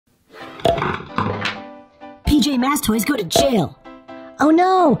PJ Masks toys go to jail. Oh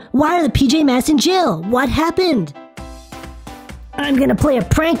no! Why are the PJ Masks in jail? What happened? I'm gonna play a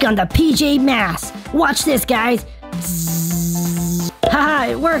prank on the PJ Masks. Watch this, guys.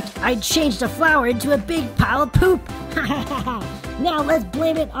 Haha, it worked. I changed the flour into a big pile of poop. Now let's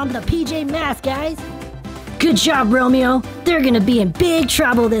blame it on the PJ Masks, guys. Good job, Romeo. They're gonna be in big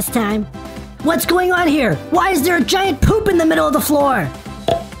trouble this time. What's going on here? Why is there a giant poop in the middle of the floor?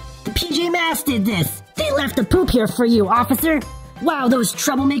 The PJ Masks did this. They left the poop here for you, officer. Wow, those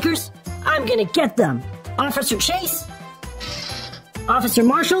troublemakers. I'm gonna get them. Officer Chase? Officer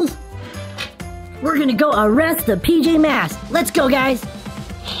Marshall? We're gonna go arrest the PJ Masks. Let's go, guys.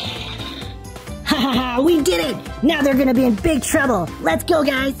 Ha ha ha, we did it. Now they're gonna be in big trouble. Let's go,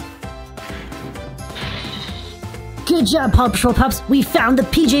 guys. Good job, Paw Patrol pups. We found the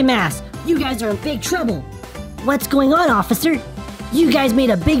PJ Masks. You guys are in big trouble. What's going on, officer? You guys made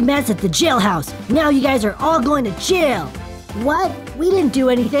a big mess at the jailhouse. Now you guys are all going to jail. What? We didn't do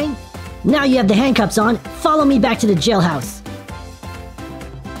anything. Now you have the handcuffs on. Follow me back to the jailhouse.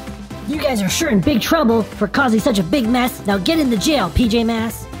 You guys are sure in big trouble for causing such a big mess. Now get in the jail, PJ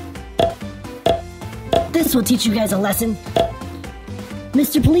Masks. This will teach you guys a lesson.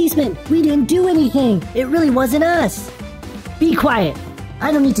 Mr. Policeman, we didn't do anything. It really wasn't us. Be quiet.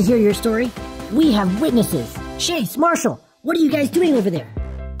 I don't need to hear your story. We have witnesses. Chase, Marshall, what are you guys doing over there?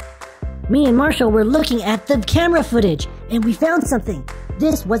 Me and Marshall were looking at the camera footage, and we found something.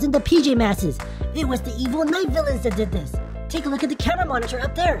 This wasn't the PJ Masks. It was the evil night villains that did this. Take a look at the camera monitor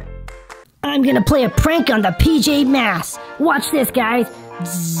up there. I'm gonna play a prank on the PJ Masks. Watch this, guys.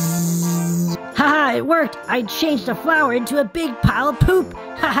 Haha, it worked. I changed the flour into a big pile of poop.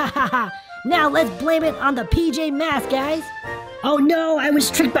 Ha ha ha ha. Now let's blame it on the PJ Masks, guys. Oh no, I was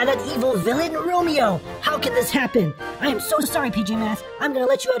tricked by that evil villain, Romeo. How can this happen? I am so sorry, PJ Masks. I'm gonna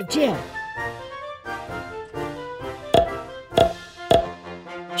let you out of jail.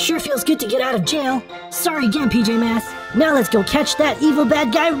 Sure feels good to get out of jail. Sorry again, PJ Masks. Now let's go catch that evil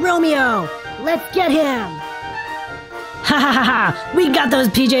bad guy, Romeo. Let's get him. Ha ha ha ha. We got those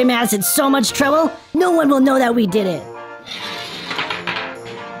PJ Masks in so much trouble, no one will know that we did it.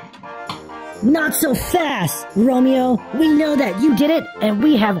 Not so fast, Romeo. We know that you did it, and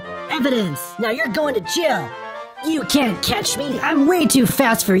we have evidence. Now you're going to jail. You can't catch me. I'm way too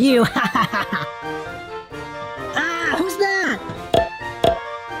fast for you. Ha ha ha ha. Ah, who's that?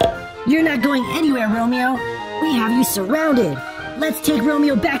 You're not going anywhere, Romeo. We have you surrounded. Let's take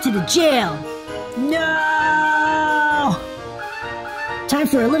Romeo back to the jail. No! Time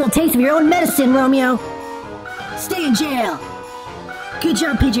for a little taste of your own medicine, Romeo. Stay in jail. Good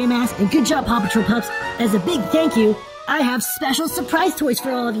job, PJ Masks, and good job, Paw Patrol pups. As a big thank you, I have special surprise toys for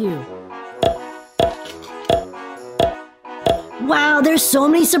all of you. Wow, there's so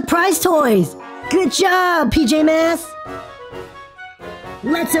many surprise toys. Good job, PJ Masks.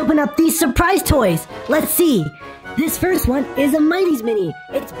 Let's open up these surprise toys. Let's see. This first one is a Mighty's Mini.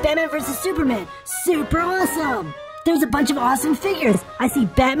 It's Batman vs. Superman. Super awesome. There's a bunch of awesome figures. I see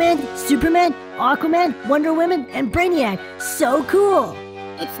Batman, Superman, Aquaman, Wonder Woman, and Brainiac. So cool.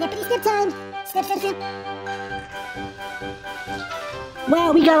 It's snippity snip time. Snip, snip, snip.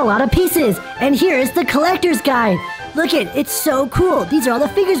 Wow, we got a lot of pieces. And here is the collector's guide. Look it, it's so cool. These are all the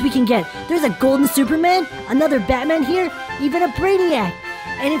figures we can get. There's a golden Superman, another Batman here, even a Brainiac.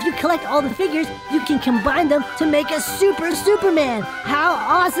 And if you collect all the figures, you can combine them to make a Super Superman. How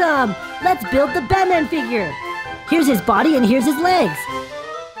awesome! Let's build the Batman figure. Here's his body and here's his legs.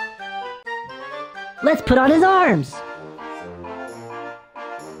 Let's put on his arms.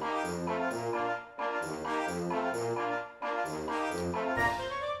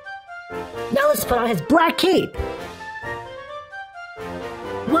 Now let's put on his black cape.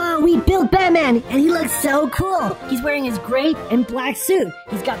 Whoa, we built Batman, and he looks so cool. He's wearing his gray and black suit.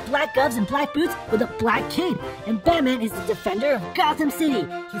 He's got black gloves and black boots with a black cape. And Batman is the defender of Gotham City.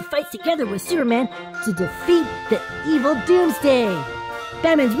 He fights together with Superman to defeat the evil Doomsday.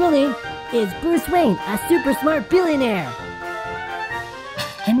 Batman's real name is Bruce Wayne, a super smart billionaire.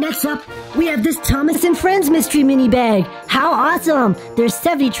 And next up, we have this Thomas and Friends mystery mini bag. How awesome! There's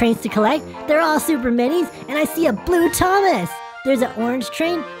 70 trains to collect. They're all super minis, and I see a blue Thomas. There's an orange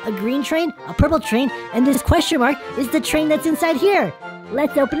train, a green train, a purple train, and this question mark is the train that's inside here.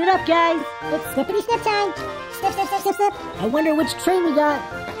 Let's open it up, guys. It's snippity snip time. Snip, snip, snip, snip, snip. I wonder which train we got.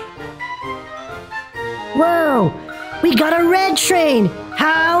 Whoa! We got a red train!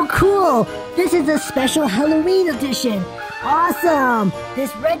 How cool! This is a special Halloween edition. Awesome!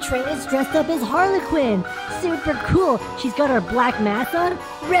 This red train is dressed up as Harley Quinn. Super cool. She's got her black mask on,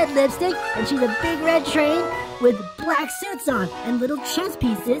 red lipstick, and she's a big red train. with black suits on and little chest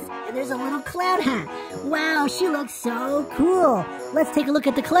pieces, and there's a little clown hat. Wow, she looks so cool. Let's take a look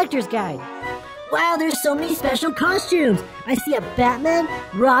at the collector's guide. Wow, there's so many special costumes. I see a Batman,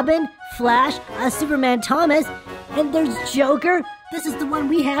 Robin, Flash, a Superman Thomas, and there's Joker. This is the one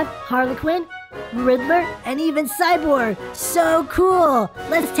we have, Harlequin, Riddler, and even Cyborg. So cool.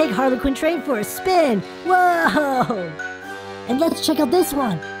 Let's take Harlequin train for a spin. Whoa. And let's check out this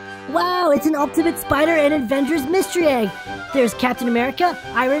one. Wow, it's an Ultimate Spider and Avengers Mystery Egg. There's Captain America,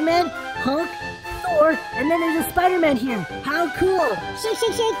 Iron Man, Hulk, Thor, and then there's a Spider-Man here. How cool. Shake,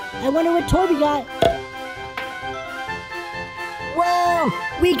 shake, shake. I wonder what toy we got. Whoa,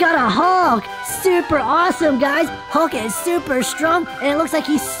 we got a Hulk. Super awesome, guys. Hulk is super strong, and it looks like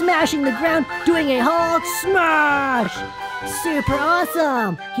he's smashing the ground, doing a Hulk smash. Super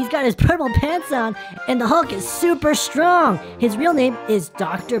awesome. He's got his purple pants on, and the Hulk is super strong. His real name is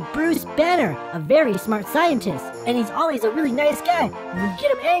Dr. Bruce Banner, a very smart scientist, and he's always a really nice guy. When you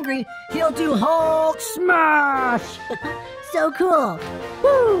get him angry, he'll do Hulk smash. So cool.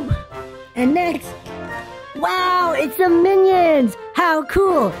 Woo! And next, wow, it's the Minions! How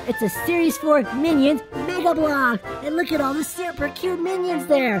cool! It's a Series 4 Minions Mega Block! And look at all the super cute Minions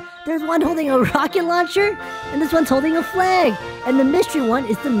there! There's one holding a rocket launcher, and this one's holding a flag. And the mystery one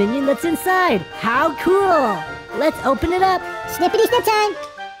is the Minion that's inside. How cool! Let's open it up! Snippity snip time.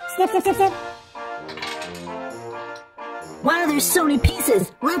 Snip, snip, snip, snip. Wow, there's so many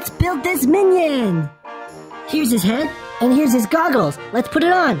pieces! Let's build this Minion! Here's his head, and here's his goggles. Let's put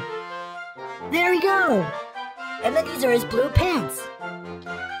it on. There we go! And then these are his blue pants.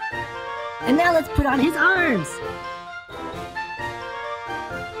 And now let's put on his arms.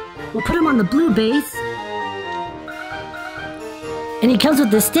 We'll put him on the blue base. And he comes with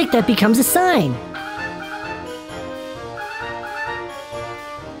this stick that becomes a sign.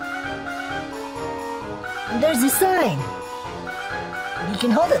 And there's his sign. And you can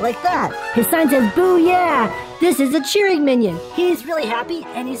hold it like that. His sign says, "Boo yeah!" This is a cheering Minion. He's really happy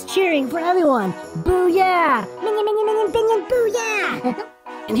and he's cheering for everyone. Boo yeah! Minion, minion, minion, minion, boo yeah!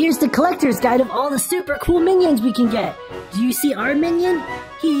 And here's the collector's guide of all the super cool Minions we can get. Do you see our Minion?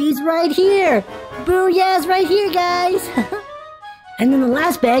 He's right here. Boo yeah's right here, guys. And then the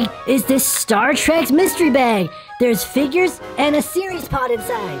last bag is this Star Trek's mystery bag. There's figures and a series pod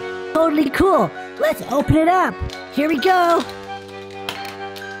inside. Totally cool. Let's open it up. Here we go.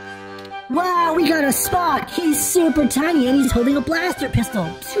 Wow, we got a Spock. He's super tiny and he's holding a blaster pistol.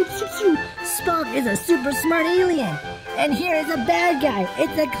 Shoo, shoo, shoo. Spock is a super smart alien. And here is a bad guy.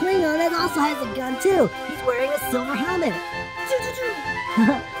 It's a Klingon that also has a gun too. He's wearing a silver helmet. Shoo, shoo,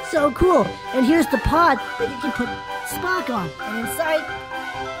 shoo. So cool. And here's the pod that you can put Spock on. And inside,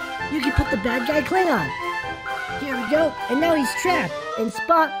 you can put the bad guy Klingon. Here we go. And now he's trapped. And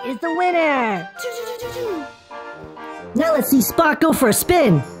Spock is the winner. Shoo, shoo, shoo, shoo. Now let's see Spock go for a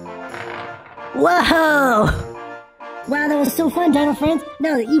spin. Whoa! Wow, that was so fun, Dino friends.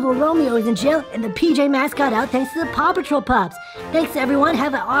 Now the evil Romeo is in jail and the PJ Masks got out thanks to the Paw Patrol pups. Thanks everyone,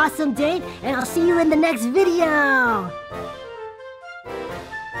 have an awesome day, and I'll see you in the next video!